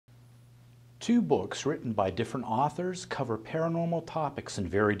Two books written by different authors cover paranormal topics in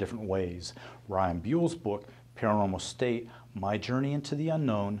very different ways. Ryan Buell's book, Paranormal State, My Journey into the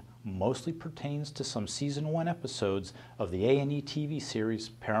Unknown, mostly pertains to some Season 1 episodes of the A&E TV series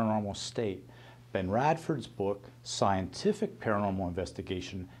Paranormal State. Ben Radford's book, Scientific Paranormal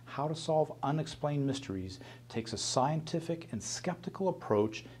Investigation, How to Solve Unexplained Mysteries, takes a scientific and skeptical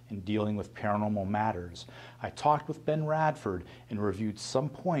approach in dealing with paranormal matters. I talked with Ben Radford and reviewed some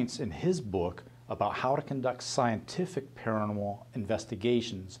points in his book about how to conduct scientific paranormal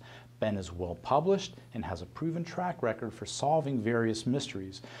investigations. Ben is well published and has a proven track record for solving various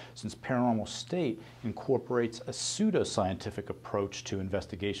mysteries. Since Paranormal State incorporates a pseudoscientific approach to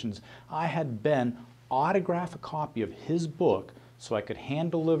investigations, I had Ben autograph a copy of his book so I could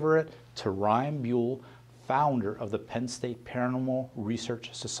hand deliver it to Ryan Buell, founder of the Penn State Paranormal Research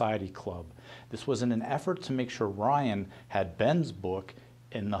Society Club. This was in an effort to make sure Ryan had Ben's book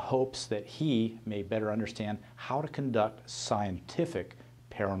in the hopes that he may better understand how to conduct scientific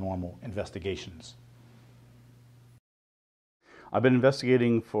paranormal investigations. I've been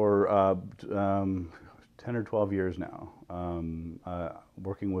investigating for 10 or 12 years now,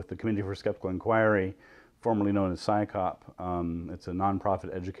 working with the Committee for Skeptical Inquiry, formerly known as SciCop. It's a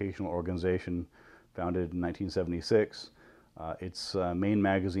nonprofit educational organization founded in 1976. Its main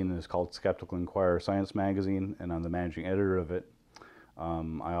magazine is called Skeptical Inquirer Science Magazine, and I'm the managing editor of it.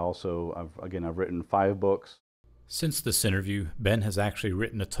 I've written 5 books. Since this interview, Ben has actually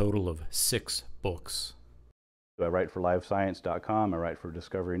written a total of 6 books. I write for LiveScience.com, I write for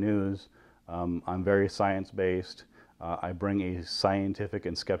Discovery News. I'm very science-based. I bring a scientific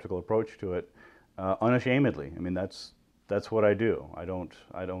and skeptical approach to it unashamedly. I mean, that's what I do.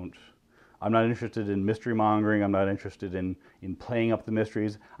 I'm not interested in mystery mongering. I'm not interested in playing up the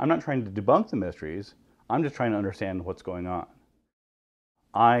mysteries. I'm not trying to debunk the mysteries. I'm just trying to understand what's going on.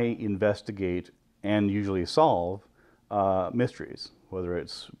 I investigate and usually solve mysteries, whether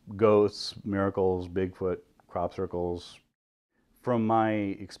it's ghosts, miracles, Bigfoot, crop circles. From my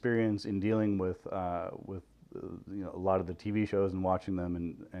experience in dealing with a lot of the TV shows and watching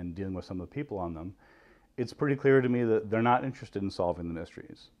them and dealing with some of the people on them, it's pretty clear to me that they're not interested in solving the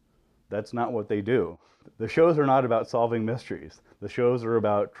mysteries. That's not what they do. The shows are not about solving mysteries. The shows are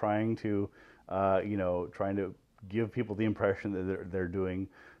about trying to give people the impression that they're doing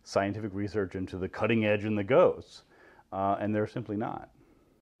scientific research into the cutting edge and the ghosts, and they're simply not.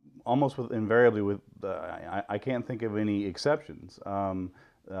 Almost invariably, I can't think of any exceptions.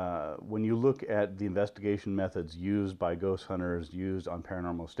 When you look at the investigation methods used by ghost hunters, used on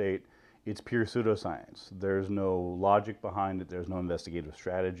Paranormal State, it's pure pseudoscience. There's no logic behind it. There's no investigative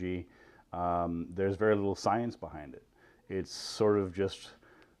strategy. There's very little science behind it. It's sort of just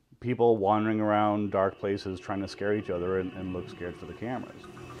people wandering around dark places trying to scare each other and look scared for the cameras.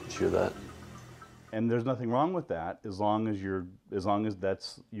 Sure that. And there's nothing wrong with that as long as you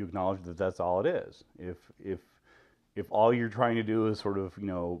acknowledge that that's all it is. If all you're trying to do is sort of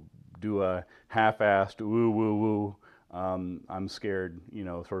do a half-assed woo woo woo I'm scared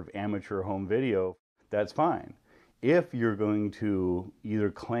sort of amateur home video, that's fine. If you're going to either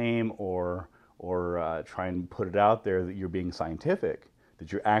claim or try and put it out there that you're being scientific,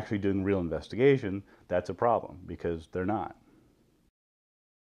 that you're actually doing real investigation, that's a problem, because they're not.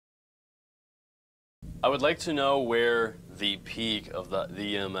 I would like to know where the peak of the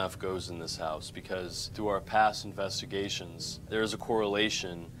EMF goes in this house, because through our past investigations, there is a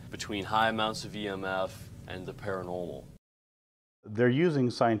correlation between high amounts of EMF and the paranormal. They're using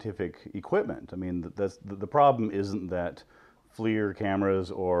scientific equipment. I mean, the problem isn't that FLIR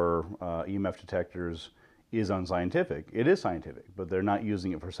cameras or EMF detectors is unscientific. It is scientific, but they're not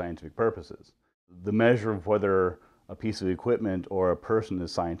using it for scientific purposes. The measure of whether a piece of equipment or a person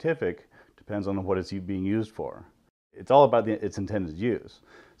is scientific depends on what it's being used for. It's all about its intended use.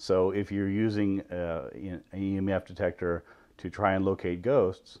 So if you're using an EMF detector to try and locate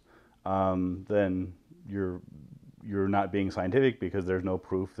ghosts, then you're not being scientific, because there's no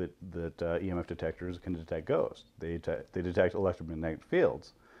proof that EMF detectors can detect ghosts. They detect electromagnetic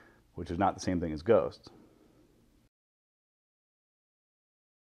fields, which is not the same thing as ghosts.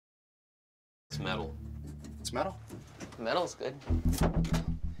 It's metal. It's metal? Metal's good.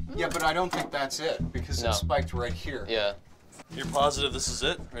 Yeah, but I don't think that's it, because it's spiked right here. Yeah. You're positive this is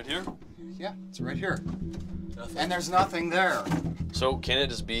it, right here? Yeah, it's right here. Nothing. And there's nothing there. So can it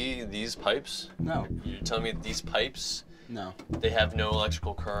just be these pipes? No. You're telling me these pipes, No. they have no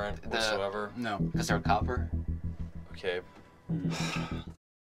electrical current whatsoever? No. Because they're copper? Okay.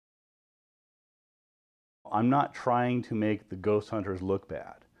 I'm not trying to make the ghost hunters look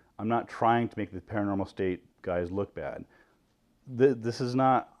bad. I'm not trying to make the Paranormal State guys look bad. this is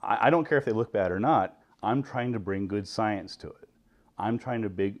not, I don't care if they look bad or not. I'm trying to bring good science to it. I'm trying to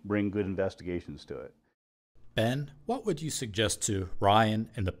bring good investigations to it. Ben, what would you suggest to Ryan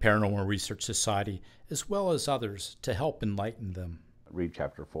and the Paranormal Research Society, as well as others, to help enlighten them? Read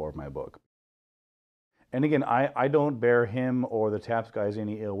chapter 4 of my book. And again, I don't bear him or the TAPS guys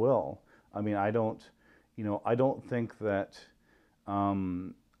any ill will. I mean, I don't think that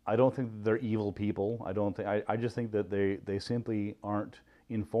they're evil people. I just think that they simply aren't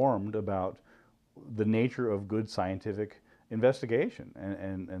informed about the nature of good scientific investigation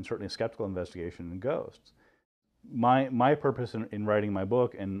and certainly skeptical investigation in ghosts. My purpose in writing my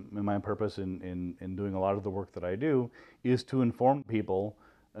book and my purpose in doing a lot of the work that I do is to inform people,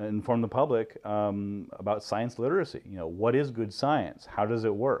 inform the public about science literacy. You know, what is good science? How does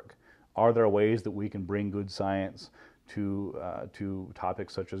it work? Are there ways that we can bring good science to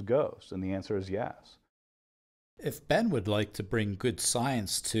topics such as ghosts? And the answer is yes. If Ben would like to bring good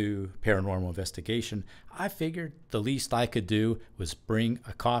science to Paranormal Investigation, I figured the least I could do was bring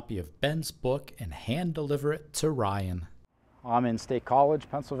a copy of Ben's book and hand deliver it to Ryan. I'm in State College,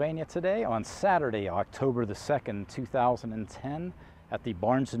 Pennsylvania today on Saturday, October the 2nd, 2010 at the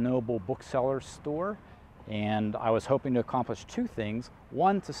Barnes & Noble bookseller store. And I was hoping to accomplish two things.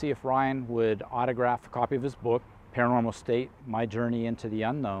 One, to see if Ryan would autograph a copy of his book, Paranormal State, My Journey into the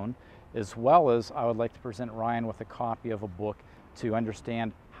Unknown, as well as I would like to present Ryan with a copy of a book to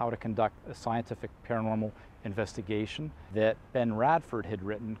understand how to conduct a scientific paranormal investigation that Ben Radford had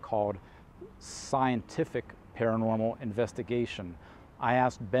written called Scientific Paranormal Investigation. I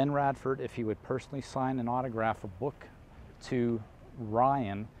asked Ben Radford if he would personally sign and autograph a book to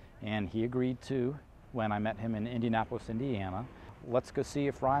Ryan, and he agreed to when I met him in Indianapolis, Indiana. Let's go see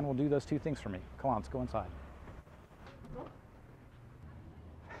if Ryan will do those two things for me. Come on, let's go inside.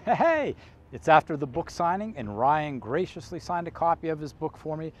 Hey, it's after the book signing, and Ryan graciously signed a copy of his book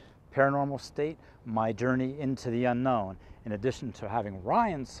for me, Paranormal State, My Journey into the Unknown. In addition to having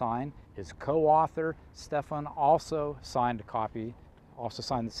Ryan sign, his co-author, Stefan, also signed a copy, also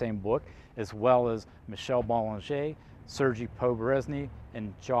signed the same book, as well as Michelle Bollinger, Sergei Poberezny,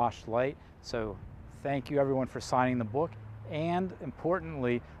 and Josh Light. So thank you everyone for signing the book. And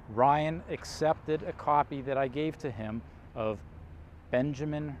importantly, Ryan accepted a copy that I gave to him of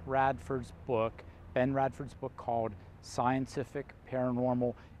Benjamin Radford's book, Ben Radford's book called Scientific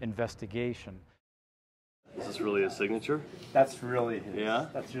Paranormal Investigation. Is this really a signature? That's really his. Yeah?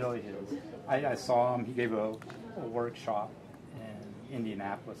 That's really his. I saw him, he gave a workshop in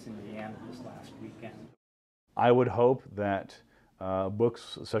Indianapolis, Indiana this last weekend. I would hope that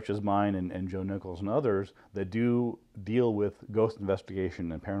books such as mine and Joe Nichols and others that do deal with ghost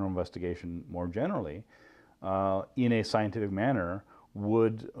investigation and paranormal investigation more generally in a scientific manner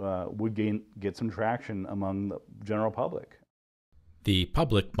would get some traction among the general public. The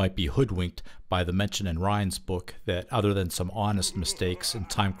public might be hoodwinked by the mention in Ryan's book that other than some honest mistakes and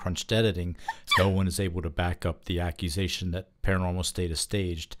time-crunched editing, no one is able to back up the accusation that Paranormal State is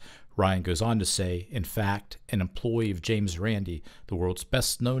staged. Ryan goes on to say, in fact, an employee of James Randi, the world's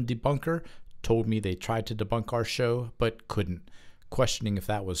best-known debunker, told me they tried to debunk our show but couldn't. Questioning if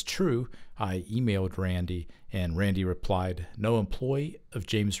that was true, I emailed Randi, and Randi replied, "No employee of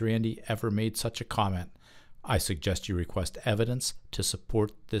James Randi ever made such a comment. I suggest you request evidence to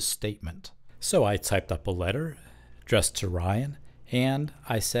support this statement." So I typed up a letter addressed to Ryan, and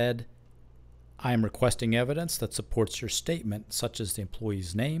I said, "I am requesting evidence that supports your statement, such as the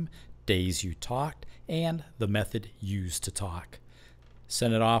employee's name, days you talked, and the method used to talk."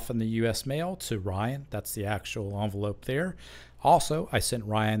 Sent it off in the U.S. mail to Ryan. That's the actual envelope there. Also, I sent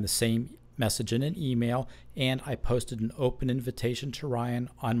Ryan the same message in an email, and I posted an open invitation to Ryan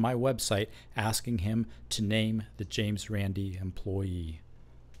on my website asking him to name the James Randi employee.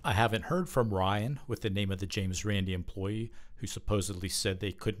 I haven't heard from Ryan with the name of the James Randi employee who supposedly said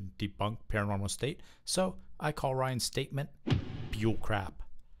they couldn't debunk Paranormal State, so I call Ryan's statement bull crap.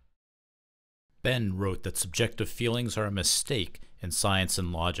 Ben wrote that subjective feelings are a mistake in science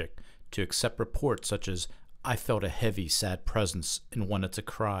and logic. To accept reports such as, "I felt a heavy, sad presence and wanted to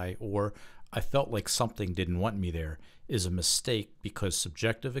cry," or "I felt like something didn't want me there," is a mistake because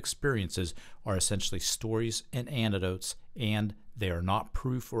subjective experiences are essentially stories and anecdotes, and they are not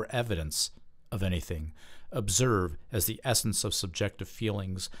proof or evidence of anything. Observe as the essence of subjective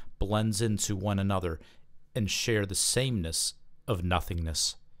feelings blends into one another and share the sameness of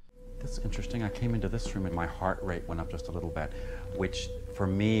nothingness. That's interesting. I came into this room and my heart rate went up just a little bit, which for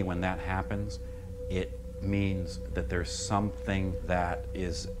me, when that happens, it means that there's something that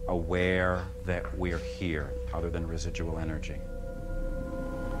is aware that we're here, other than residual energy.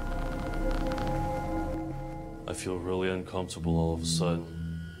 I feel really uncomfortable all of a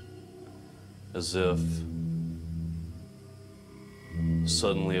sudden. As if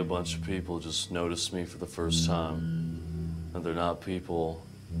suddenly a bunch of people just noticed me for the first time. And they're not people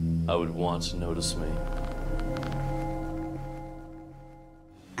I would want to notice me.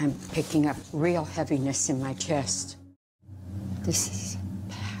 I'm picking up real heaviness in my chest. This is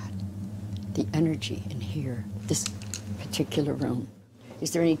bad. The energy in here, this particular room.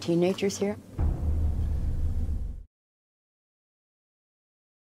 Is there any teenagers here?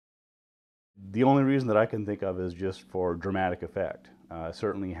 The only reason that I can think of is just for dramatic effect.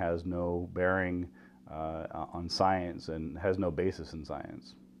 Certainly has no bearing on science and has no basis in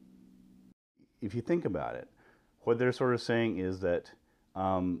science. If you think about it, what they're sort of saying is that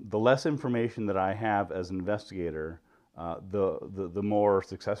the less information that I have as an investigator, the more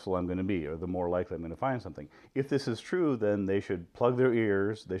successful I'm going to be, or the more likely I'm going to find something. If this is true, then they should plug their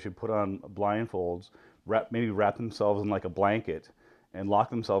ears, they should put on blindfolds, maybe wrap themselves in like a blanket, and lock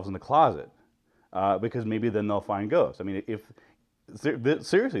themselves in the closet, because maybe then they'll find ghosts. I mean,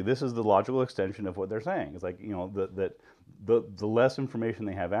 seriously, this is the logical extension of what they're saying. It's like, you know, that the less information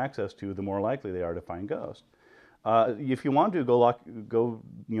they have access to, the more likely they are to find ghosts. If you want to, go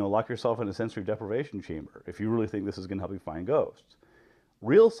lock yourself in a sensory deprivation chamber if you really think this is going to help you find ghosts.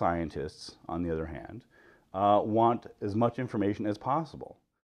 Real scientists, on the other hand, want as much information as possible.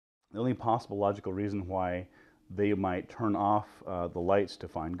 The only possible logical reason why they might turn off the lights to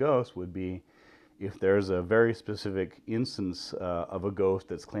find ghosts would be if there's a very specific instance of a ghost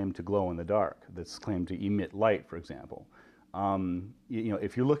that's claimed to glow in the dark, that's claimed to emit light, for example.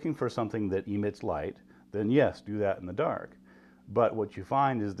 If you're looking for something that emits light, then yes, do that in the dark. But what you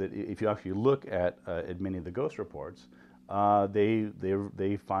find is that if you actually look at many of the ghost reports,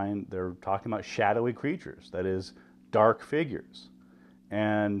 they find they're talking about shadowy creatures, that is, dark figures.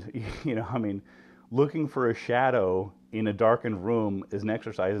 And I mean, looking for a shadow in a darkened room is an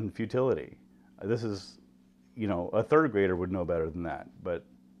exercise in futility. This is, a third grader would know better than that, but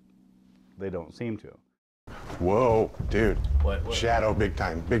they don't seem to. Whoa, dude. What? Shadow, big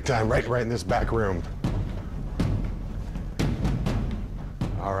time, right in this back room.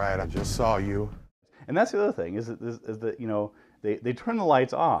 All right, I just saw you. And that's the other thing, is that they turn the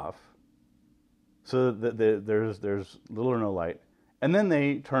lights off so that there's little or no light, and then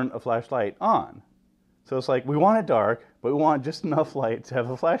they turn a flashlight on. So it's like, we want it dark, but we want just enough light to have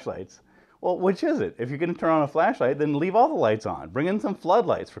the flashlights. Well, which is it? If you're going to turn on a flashlight, then leave all the lights on. Bring in some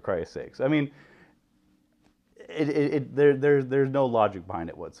floodlights, for Christ's sakes. I mean, there's no logic behind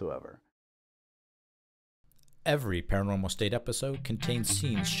it whatsoever. Every Paranormal State episode contains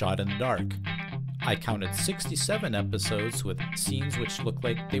scenes shot in the dark. I counted 67 episodes with scenes which look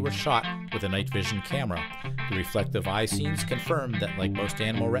like they were shot with a night vision camera. The reflective eye scenes confirm that, like most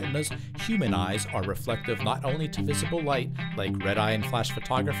animal retinas, human eyes are reflective not only to visible light, like red eye and flash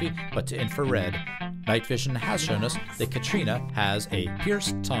photography, but to infrared. Night vision has shown us that Katrina has a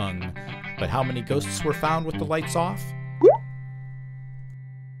pierced tongue. But how many ghosts were found with the lights off?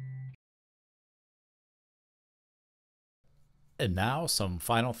 And now, some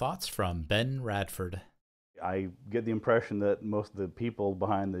final thoughts from Ben Radford. I get the impression that most of the people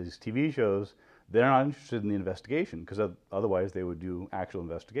behind these TV shows, they're not interested in the investigation, because otherwise they would do actual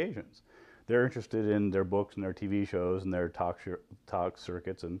investigations. They're interested in their books and their TV shows and their talk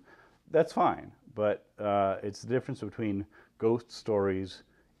circuits, and that's fine. But it's the difference between ghost stories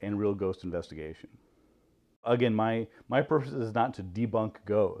and real ghost investigation. Again, my purpose is not to debunk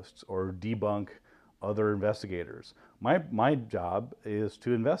ghosts or debunk other investigators. My job is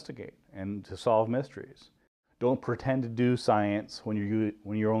to investigate and to solve mysteries. Don't pretend to do science when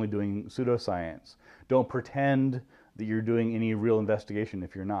you're only doing pseudoscience. Don't pretend that you're doing any real investigation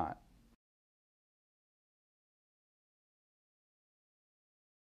if you're not.